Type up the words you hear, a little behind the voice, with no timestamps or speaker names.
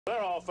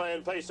off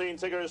and pacing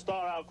Tigger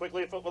Star out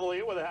quickly for the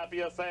lead with a Happy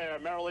Affair.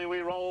 Merrily we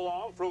roll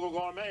along. Frugal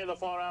Gourmet the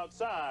far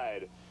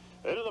outside.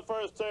 Into the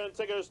first turn,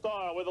 Tigger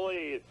Star with the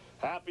lead.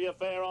 Happy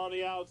Affair on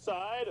the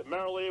outside.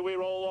 Merrily we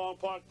roll along.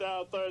 Parked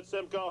out third.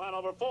 Simcoe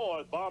Hanover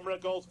fourth. Bomb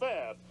Rickles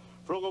fifth.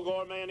 Frugal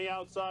Gourmet on the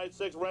outside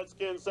sixth.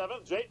 Redskin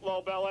seventh. Jate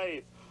Lobel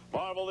eighth.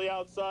 Marvel the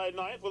outside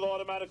ninth with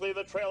automatically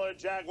the trailer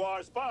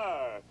Jaguar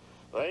Spur.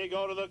 They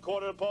go to the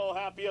quarter pole.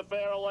 Happy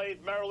Affair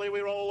late. Merrily we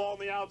roll along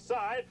the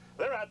outside.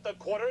 They're at the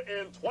quarter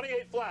in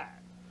 28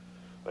 flat.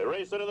 They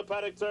race into the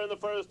paddock turn the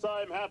first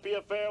time. Happy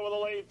Affair with a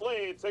late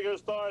lead. Tigger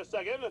Star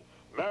second.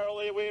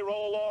 Merrily we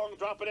roll along.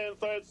 Dropping in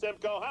third.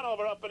 Simcoe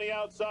Hanover up in the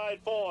outside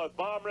fourth.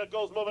 Bomb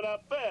Rickles moving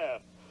up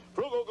fifth.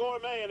 Frugal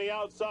Gourmet in the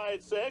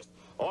outside sixth.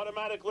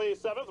 Automatically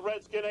seventh.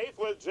 Redskin eighth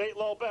with Jate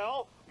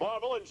Lobel,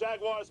 Marvel, and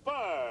Jaguar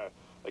Spur.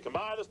 They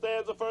combine the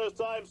stands the first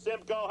time.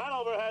 Simcoe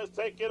Hanover has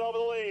taken over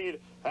the lead.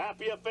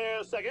 Happy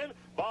Affair second.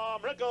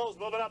 Bomb Rickles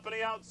moving up in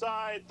the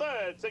outside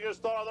third. Tigger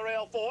Star on the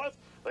rail fourth.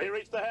 They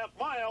reach the half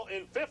mile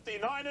in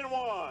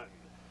 59-1.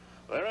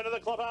 They're into the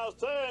clubhouse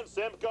turn.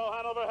 Simcoe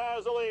Hanover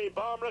has the lead.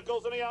 Bomb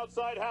Rickles in the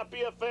outside.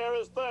 Happy Affair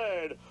is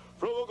third.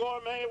 Frugal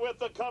Gourmet with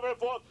the cover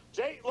fourth.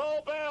 Jate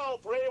Lobel,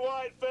 three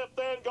wide fifth,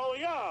 then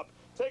going up.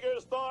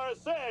 Tigger Star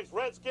sixth.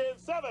 Redskin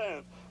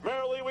seventh.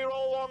 Merrily we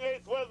roll along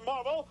eighth with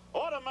Marvel.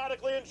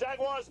 Automatically in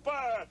Jaguar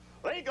Spur.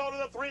 They go to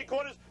the three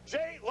quarters.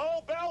 Jate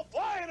Lobel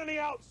flying in the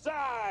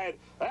outside.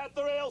 At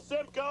the rail,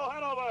 Simcoe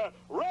Hanover.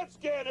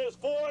 Redskin is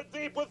four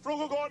deep with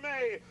Frugal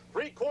Gourmet.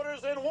 Three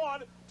quarters in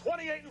one.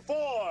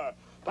 28-4.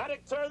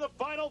 Paddock turn the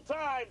final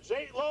time.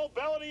 Jate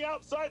Lobel on the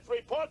outside,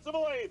 three parts of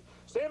a eighth.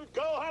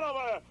 Simcoe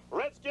Hanover.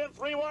 Redskin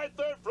three wide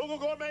third. Frugal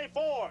Gourmet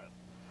fourth.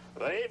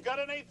 They've got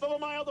an eighth of a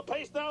mile to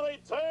pace now. They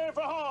turn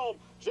for home.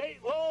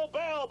 Jate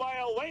Lobel by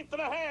a length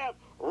and a half.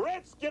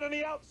 Redskin on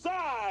the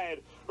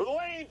outside. For the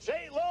lane,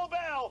 Jate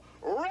Lobel.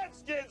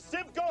 Redskin.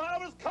 Simcoe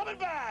Hanover's coming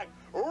back.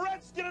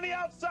 Redskin on the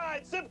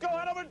outside. Simcoe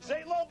Hanover.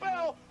 Jate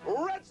Lobel.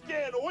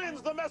 Redskin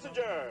wins the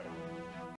Messenger.